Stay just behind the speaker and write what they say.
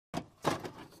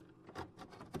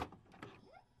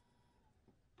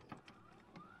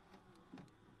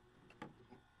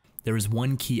there is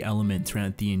one key element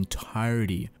throughout the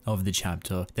entirety of the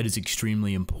chapter that is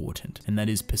extremely important, and that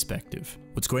is perspective.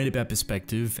 What's great about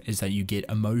perspective is that you get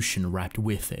emotion wrapped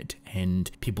with it,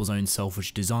 and people's own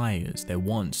selfish desires, their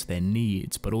wants, their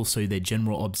needs, but also their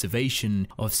general observation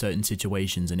of certain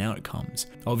situations and outcomes.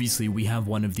 Obviously, we have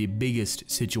one of the biggest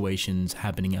situations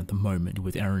happening at the moment,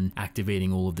 with Eren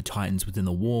activating all of the titans within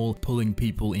the wall, pulling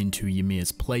people into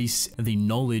Ymir's place, the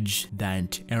knowledge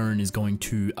that Eren is going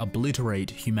to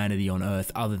obliterate humanity on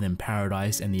Earth other than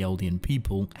Paradise and the Eldian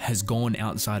people has gone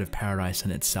outside of Paradise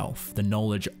in itself. The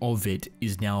knowledge of it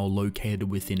is now located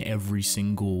within every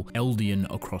single Eldian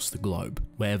across the globe,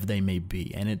 wherever they may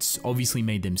be, and it's obviously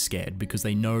made them scared because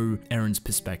they know Eren's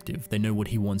perspective, they know what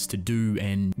he wants to do,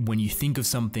 and when you think of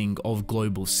something of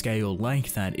global scale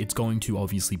like that, it's going to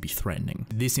obviously be threatening.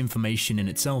 This information in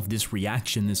itself, this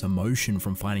reaction, this emotion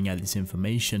from finding out this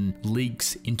information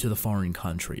leaks into the foreign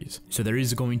countries. So there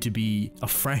is going to be a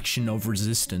fraction of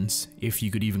resistance, if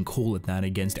you could even call it that,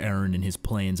 against Eren and his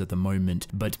plans at the moment,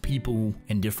 but people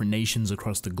and different nations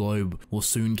across the globe will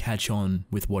soon catch on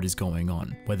with what is going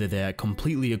on. Whether they're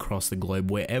completely across the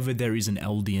globe, wherever there is an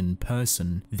Eldian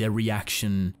person, their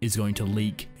reaction is going to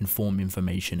leak and form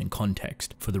information and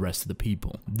context for the rest of the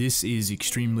people. This is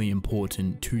extremely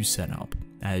important to set up,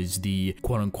 as the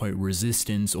quote-unquote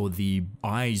resistance or the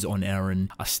eyes on Eren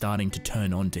are starting to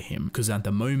turn on to him. Because at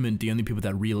the moment, the only people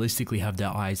that realistically have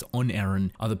their eyes on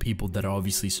Eren are the people that are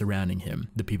obviously surrounding him,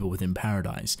 the people within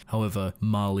Paradise. However,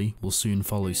 Marley will soon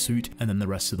follow suit, and then the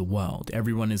rest of the world.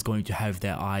 Everyone is going to have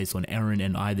their eyes on Eren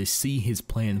and either see his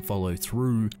plan follow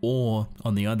through, or,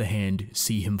 on the other hand,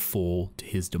 see him fall to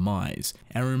his demise.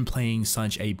 Eren playing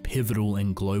such a pivotal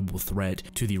and global threat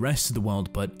to the rest of the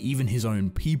world, but even his own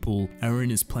people,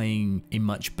 Eren is playing a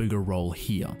much bigger role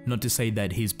here. Not to say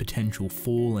that his potential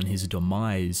fall and his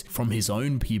demise from his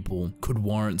own people could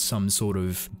warrant some sort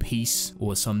of peace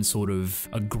or some sort of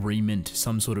agreement,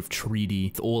 some sort of treaty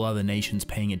with all other nations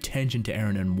paying attention to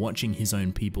Eren and watching his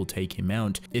own people take him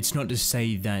out. It's not to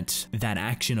say that that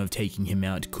action of taking him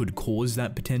out could cause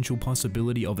that potential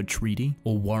possibility of a treaty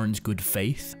or warrant good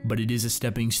faith, but it is a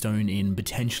stepping stone in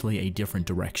potentially a different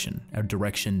direction, a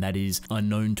direction that is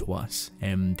unknown to us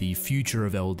and the future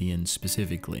of Eldians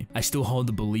specifically. I still hold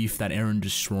the belief that Eren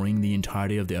destroying the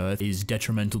entirety of the Earth is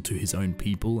detrimental to his own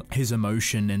people. His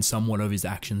emotion and somewhat of his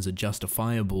actions are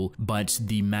justifiable, but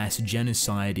the mass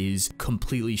genocide is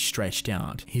completely stretched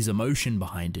out. His emotion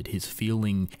behind it, his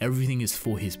feeling, everything is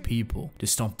for his people, to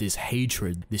stop this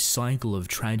hatred, this cycle of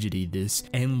tragedy, this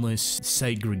endless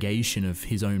segregation of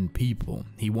his own people.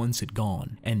 He wants it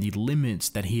gone, and the limits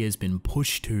that he has been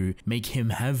pushed to make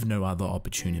him have no other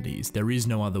opportunities. There is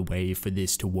no other way for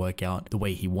this to work out the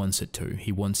way he wants it to.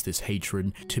 He wants this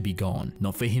hatred to be gone,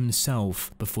 not for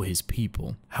himself, but for his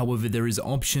people. However, there is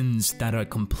options that are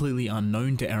completely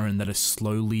unknown to Eren that are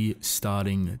slowly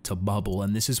starting to bubble,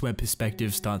 and this is where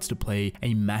perspective starts to play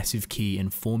a massive key in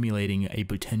formulating a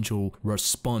potential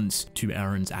response to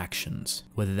Eren's actions.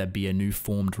 Whether that be a new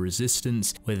formed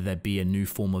resistance, whether that be a new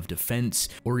form of defense,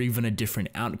 or even a different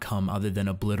outcome other than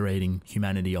obliterating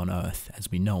humanity on Earth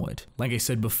as we know it. Like I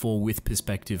said before, with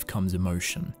perspective comes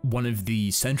emotion. One of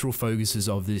the central focuses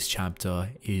of this chapter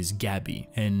is Gabby,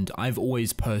 and I've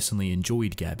always personally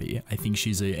enjoyed Gabby. I think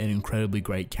she's an incredibly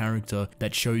great character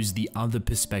that shows the other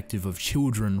perspective of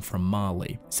children from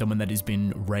Marley. Someone that has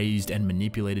been raised and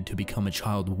manipulated to become a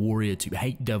child warrior, to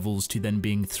hate devils, to then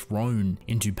being thrown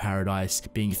into Paradise,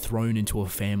 being thrown into a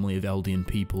family of Eldian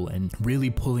people, and really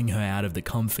pulling her out of the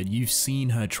comfort. You've seen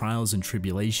her trials and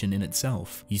tribulation in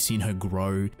itself. You've seen her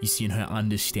grow, you've seen her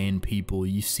understand people,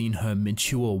 you've seen her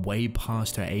mature way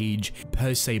past her age,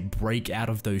 per se break out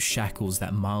of those shackles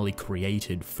that Marley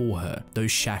created for her.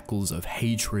 Those shackles of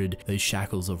hatred, those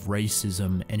shackles of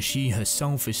racism, and she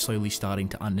herself is slowly starting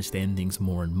to understand things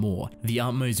more and more. The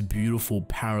utmost beautiful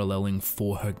paralleling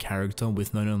for her character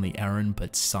with not only Eren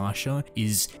but Sasha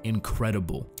is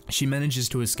incredible. She manages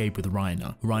to escape with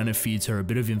Reiner. Reiner feeds her a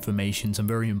bit of information, some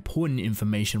very important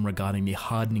information regarding the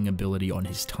hardening ability on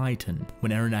his Titan.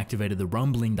 When Eren activated the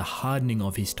rumbling, the hardening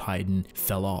of his Titan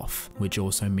fell off, which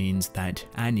also means that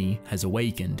Annie has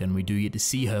awakened, and we do get to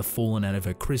see her fallen out of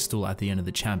her crystal at the end of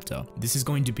the chapter. This is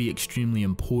going to be extremely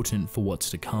important for what's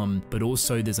to come, but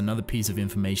also there's another piece of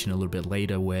information a little bit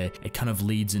later where it kind of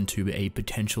leads into a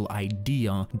potential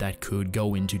idea that could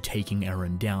go into taking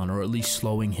Eren down, or at least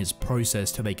slowing his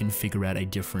process to make can figure out a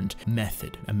different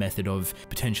method, a method of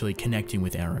potentially connecting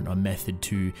with Eren, a method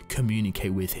to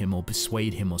communicate with him or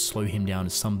persuade him or slow him down, or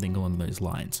something along those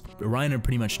lines. But Reiner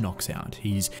pretty much knocks out.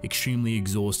 He's extremely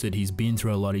exhausted, he's been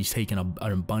through a lot, he's taken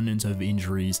an abundance of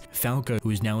injuries. Falco, who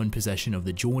is now in possession of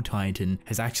the Jaw Titan,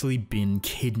 has actually been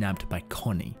kidnapped by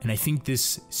Connie. And I think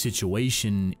this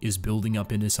situation is building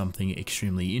up into something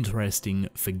extremely interesting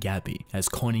for Gabby, as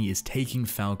Connie is taking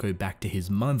Falco back to his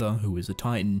mother, who is a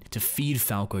Titan, to feed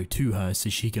Falco to her so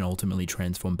she can ultimately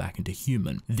transform back into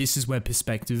human. This is where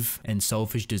perspective and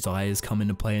selfish desires come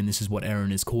into play, and this is what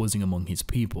Eren is causing among his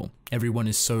people. Everyone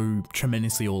is so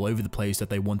tremendously all over the place that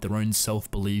they want their own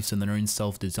self-beliefs and their own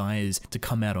self-desires to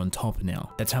come out on top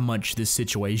now. That's how much this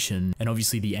situation, and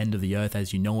obviously the end of the earth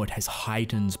as you know it, has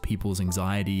heightened people's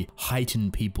anxiety,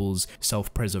 heightened people's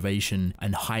self-preservation,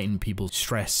 and heightened people's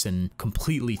stress, and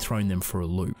completely thrown them for a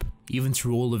loop. Even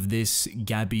through all of this,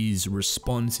 Gabby's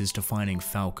response is to finding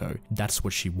Falco. That's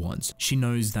what she wants. She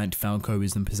knows that Falco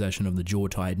is in possession of the Jaw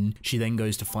Titan. She then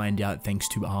goes to find out, thanks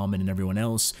to Armin and everyone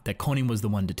else, that Connie was the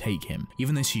one to take him.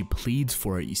 Even though she pleads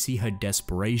for it, you see her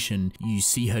desperation, you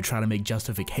see her try to make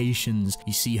justifications,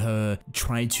 you see her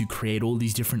try to create all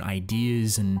these different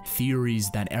ideas and theories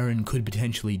that Eren could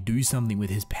potentially do something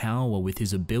with his power, with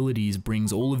his abilities,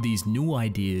 brings all of these new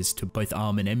ideas to both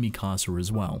Armin and Mikasa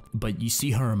as well. But you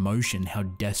see her emotion, how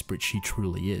desperate she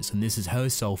truly is, and this is her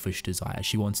selfish desire.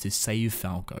 She wants to save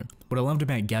Falco. What I loved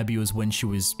about Gabby was when she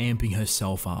was amping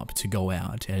herself up to go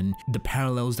out, and the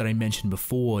parallels that I mentioned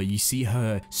before, you see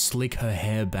her slick her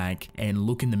hair back and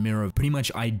look in the mirror pretty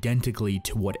much identically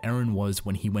to what Eren was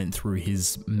when he went through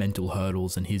his mental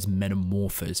hurdles and his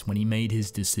metamorphosis, when he made his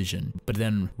decision. But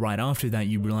then right after that,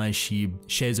 you realize she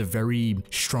shares a very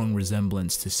strong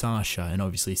resemblance to Sasha, and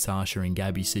obviously Sasha and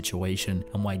Gabby's situation,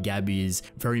 and why Gabby is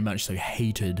very much so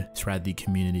hated throughout the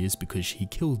community is because she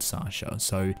killed Sasha.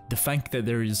 So the fact that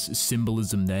there is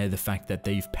symbolism there, the fact that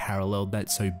they've paralleled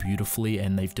that so beautifully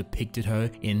and they've depicted her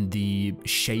in the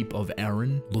shape of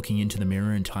Eren looking into the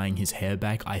mirror and tying his hair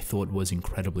back, I thought was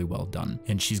incredibly well done.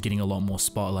 And she's getting a lot more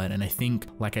spotlight, and I think,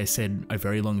 like I said a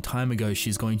very long time ago,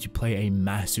 she's going to play a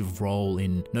massive role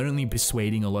in not only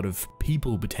persuading a lot of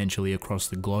people potentially across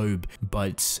the globe,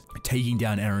 but taking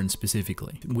down Eren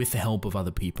specifically with the help of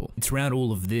other people. Throughout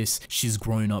all of this, she's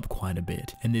grown up quite a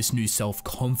bit, and this new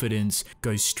self-confidence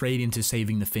goes straight into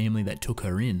saving the family that took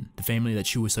her in, the family that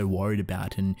she was so worried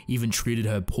about and even treated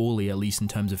her poorly, at least in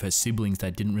terms of her siblings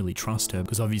that didn't really trust her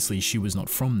because obviously she was not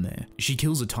from there. She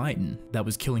kills a Titan that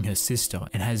was killing her sister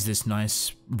and has this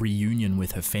nice reunion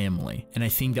with her family, and I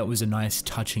think that was a nice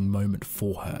touching moment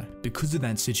for her. Because of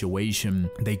that situation,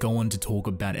 they go on to talk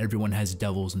about everyone has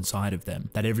devils inside of them,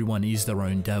 that everyone is their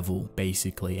own devil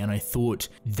basically, and I thought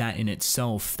that in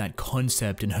itself, that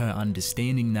concept and her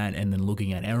understanding that, and then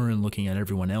looking at Eren, looking at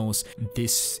everyone else,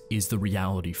 this is the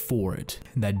reality for it,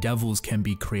 that devils can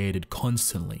be created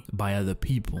constantly by other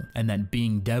people, and that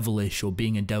being devilish or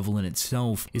being a devil in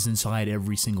itself is inside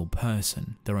every single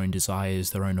person. Their own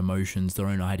desires, their own emotions, their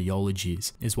own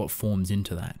ideologies is what forms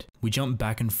into that. We jump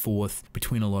back and forth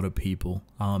between a lot of people,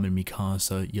 Armin,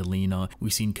 Mikasa, Yelena.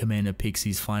 We've seen Commander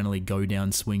Pixies finally go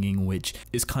down swinging, which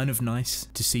is kind of nice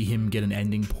to see him get an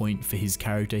ending point for his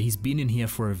character. He's been in here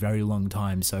for a very long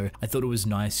time, so I thought it was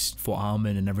nice for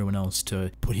Armin and everyone else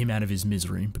to put him out of his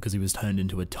misery because he was turned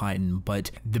into a Titan. But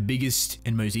the biggest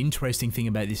and most interesting thing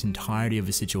about this entirety of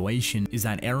a situation is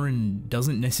that Eren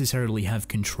doesn't necessarily have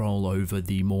control over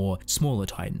the more smaller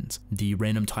Titans, the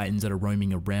random Titans that are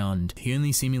roaming around. He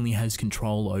only seemingly has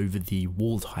control over the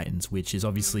Wall Titans, which is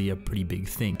obviously a pretty big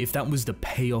thing. If that was the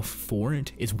payoff for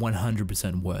it, it's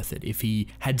 100% worth it. If he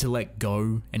had to let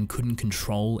go and couldn't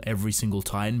control every single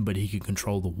Titan, but he could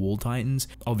control the Wall Titans,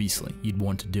 obviously you'd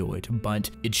want to do it. But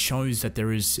it shows that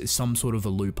there is some sort of a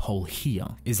loophole here,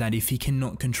 is that if he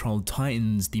cannot control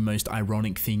Titans, the most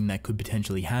ironic thing that could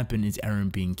potentially happen is Eren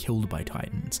being killed by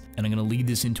Titans. And I'm going to lead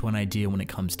this into an idea when it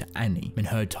comes to Annie and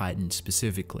her Titan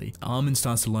specifically. Armin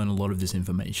starts to learn a lot of this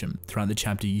information. Throughout the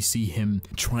chapter, you see him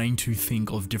trying to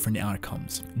think of different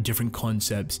outcomes, different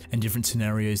concepts, and different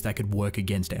scenarios that could work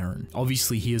against Eren.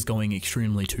 Obviously, he is going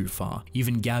extremely too far.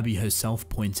 Even Gabby herself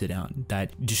pointed out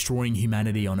that destroying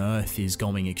humanity on Earth is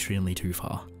going extremely too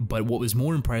far. But what was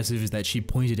more impressive is that she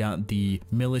pointed out the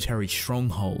military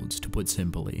strongholds, to put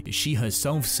simply. She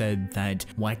herself said that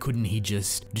why couldn't he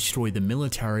just destroy the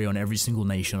military on every single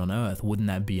nation on Earth? Wouldn't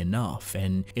that be enough?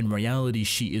 And in reality,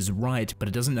 she is right, but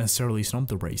it doesn't necessarily stop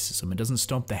the racism, it doesn't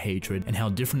stop the hatred, and how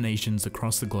different nations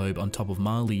across the globe on top of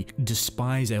Mali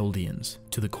despise Eldians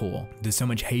to the core. There's so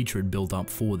much hatred built up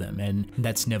for them, and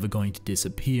that's never going to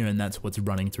disappear, and that's what's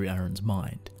running through Eren's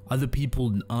mind. Other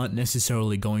people aren't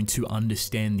necessarily going to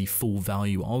understand the full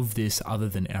value of this other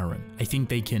than Eren. I think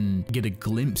they can get a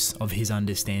glimpse of his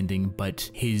understanding, but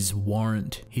his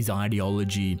warrant, his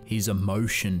ideology, his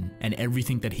emotion, and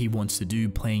everything that he wants to do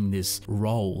playing this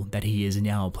role that he is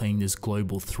now, playing this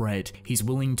global threat, he's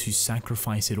willing to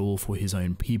sacrifice it all for his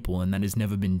own people, and that has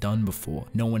never been done before.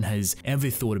 No one has ever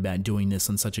thought about doing this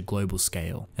on such a global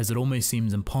scale, as it almost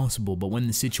seems impossible, but when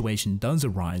the situation does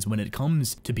arise, when it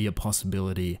comes to be a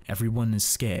possibility, everyone is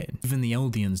scared. Even the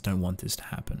Eldians don't want this to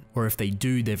happen. Or if they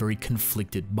do, they're very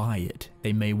conflicted by it.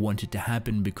 They may want it to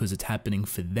happen because it's happening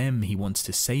for them, he wants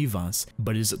to save us,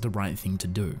 but is it the right thing to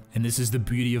do? And this is the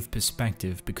beauty of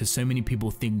perspective, because so many people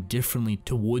think differently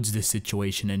towards this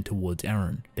situation and towards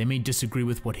Eren. They may disagree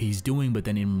with what he's doing, but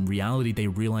then in reality they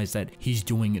realize that he's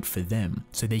doing it for them,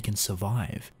 so they can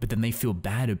survive. But then they feel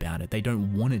bad about it, they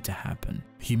don't want it to happen.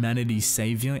 Humanity's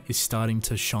savior is starting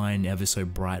to shine ever so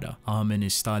brighter. Armin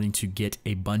is starting to get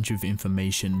a bunch of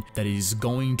information that is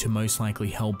going to most likely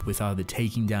help with either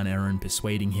taking down Eren,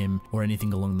 persuading him, or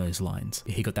anything along those lines.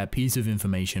 He got that piece of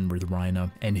information with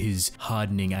Reiner and his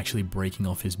hardening actually breaking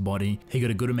off his body. He got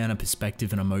a good amount of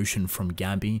perspective and emotion from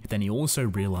Gabby. But then he also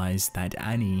realized that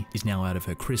Annie is now out of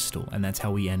her crystal, and that's how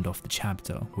we end off the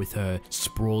chapter, with her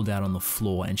sprawled out on the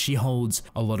floor, and she holds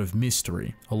a lot of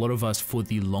mystery. A lot of us for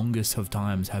the longest of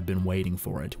times have been waiting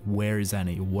for it. Where is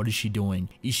Annie? What is she doing?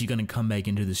 Is she going to come back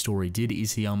into the story? Did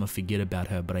Isayama forget about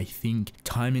her? But I think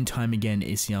time and time again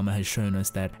Isayama has shown us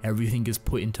that everything is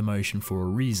put into motion for a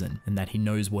reason, and that he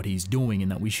knows what he's doing, and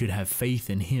that we should have faith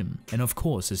in him. And of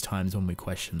course there's times when we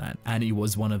question that. Annie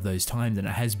was one of those times, and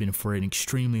it has been for an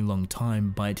extremely long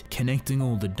time, but connecting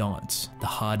all the dots, the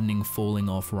hardening falling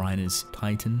off Reiner's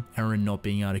Titan, Eren not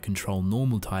being able to control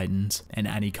normal Titans, and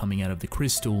Annie coming out of the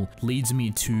crystal leads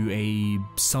me to a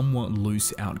somewhat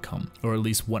loose outcome, or at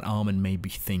least what Armin may be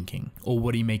thinking, or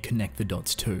what he may connect the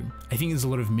dots to. I think there's a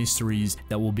lot of mysteries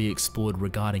that will be explored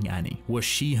regarding Annie. Was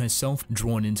she herself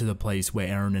drawn into the place where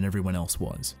Eren and everyone else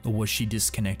was? Or was she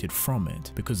disconnected from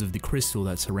it because of the crystal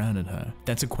that surrounded her?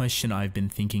 That's a question I've been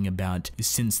thinking about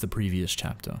since the previous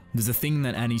chapter. There's a thing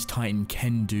that Annie's Titan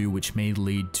can do which may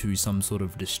lead to some sort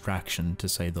of distraction, to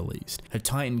say the least. Her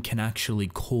Titan can actually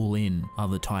call in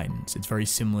other Titans. It's very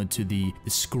similar to the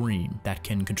scream that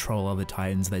can control other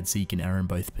Titans that Zeke and Eren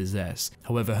both possess.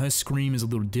 However, her scream is a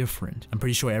little different. I'm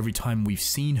pretty sure every time we've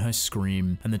seen her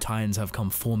scream and the Titans have come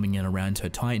forming in around her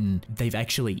Titan, they've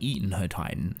actually eaten her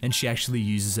Titan, and she actually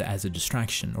uses it as a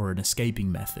distraction or an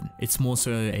escaping method. It's more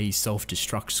so a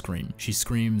self-destruct scream. She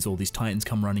screams, all these Titans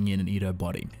come running in and eat her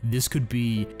body. This could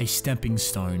be a stepping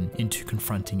stone into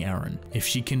confronting Eren. If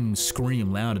she can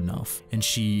scream loud enough, and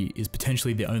she is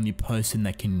potentially the only person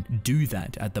that can do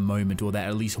that at the moment, or that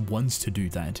at least wants to do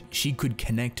that, she could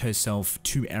connect herself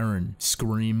to Eren,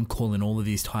 scream, call in all of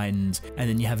these Titans, and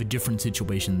then you have a different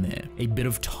situation there. A bit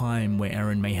of time where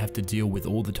Eren may have to deal with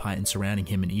all the Titans surrounding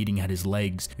him and eating at his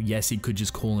legs. Yes, he could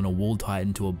just call in a wall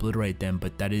Titan to obliterate them,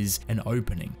 but that is an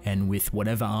opening. And with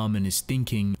whatever Armin is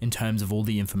thinking in terms of all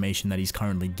the information that he's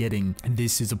currently getting,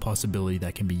 this is a possibility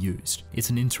that can be used. It's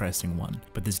an interesting one,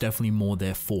 but there's definitely more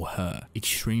there for her.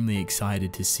 Extremely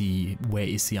excited to see where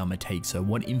Isayama takes her.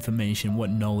 What information, what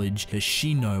knowledge does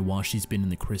she know while she's been in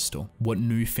the crystal? What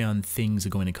newfound things are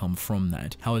going to come from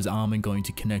that? How is Armin going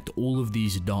to connect all of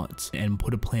these dots and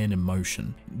put a plan in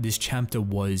motion? This chapter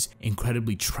was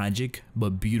incredibly tragic,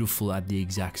 but beautiful at the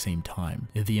exact same time.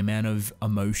 The amount of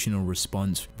emotional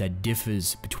response that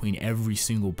differs between every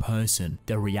single person,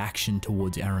 their reaction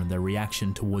towards Eren, their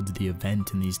reaction towards the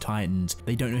event and these Titans,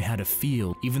 they don't know how to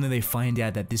feel. Even though they find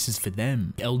out that this is for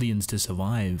them, Eldians, to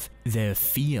survive, their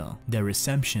fear, their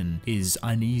reception is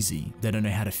uneasy. They don't know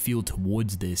how to feel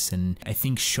towards this, and I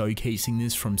think showcasing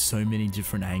this from so many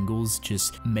different angles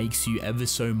just makes you ever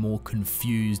so more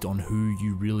confused on who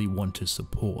you really want to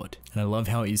support. And I love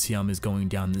how Isayama is going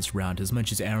down this route. As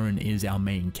much as Eren is our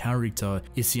main character,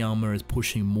 Isayama is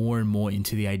pushing more and more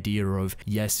into the idea of,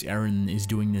 yes, Eren is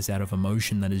doing this out of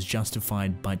emotion that is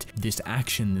justified, but this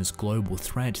action, this global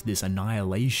threat, this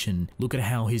annihilation, look at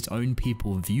how his own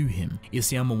people view him.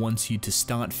 Isayama wants you to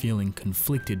start feeling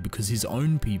conflicted because his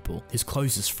own people, his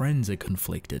closest friends, are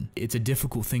conflicted. It's a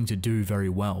difficult thing to do very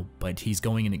well, but he's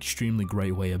going an extremely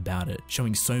great way about it,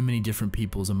 showing so many different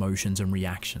people's emotions and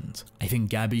reactions. I think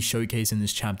Gabby's showcase in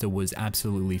this chapter was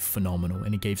absolutely phenomenal,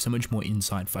 and it gave so much more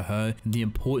insight for her and the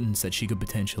importance that she could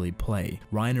potentially play.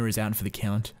 Reiner is out for the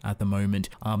count at the moment.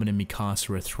 Armin and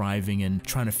Mikasa are thriving and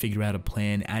trying to figure out a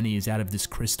plan. Annie is out of this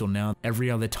crystal now. Every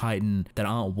other Titan that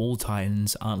aren't wall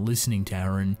Titans aren't listening to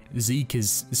Eren. Zeke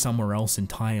is somewhere else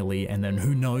entirely, and then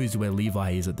who knows where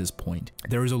Levi is at this point.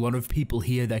 There is a lot of people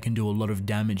here that can do a lot of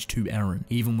damage message to Eren,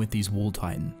 even with these Wall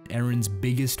Titan. Eren's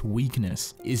biggest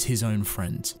weakness is his own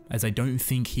friends, as I don't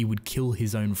think he would kill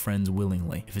his own friends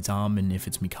willingly. If it's Armin, if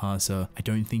it's Mikasa, I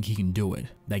don't think he can do it.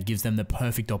 That gives them the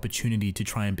perfect opportunity to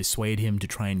try and persuade him, to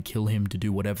try and kill him, to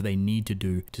do whatever they need to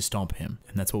do to stop him.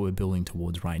 And that's what we're building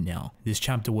towards right now. This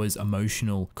chapter was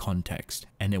emotional context,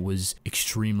 and it was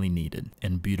extremely needed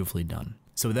and beautifully done.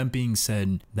 So with that being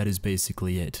said, that is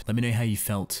basically it. Let me know how you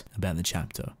felt about the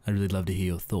chapter. I'd really love to hear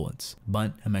your thoughts.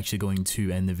 But I'm actually going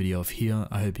to end the video off here.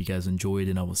 I hope you guys enjoyed,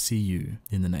 and I will see you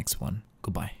in the next one.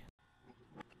 Goodbye.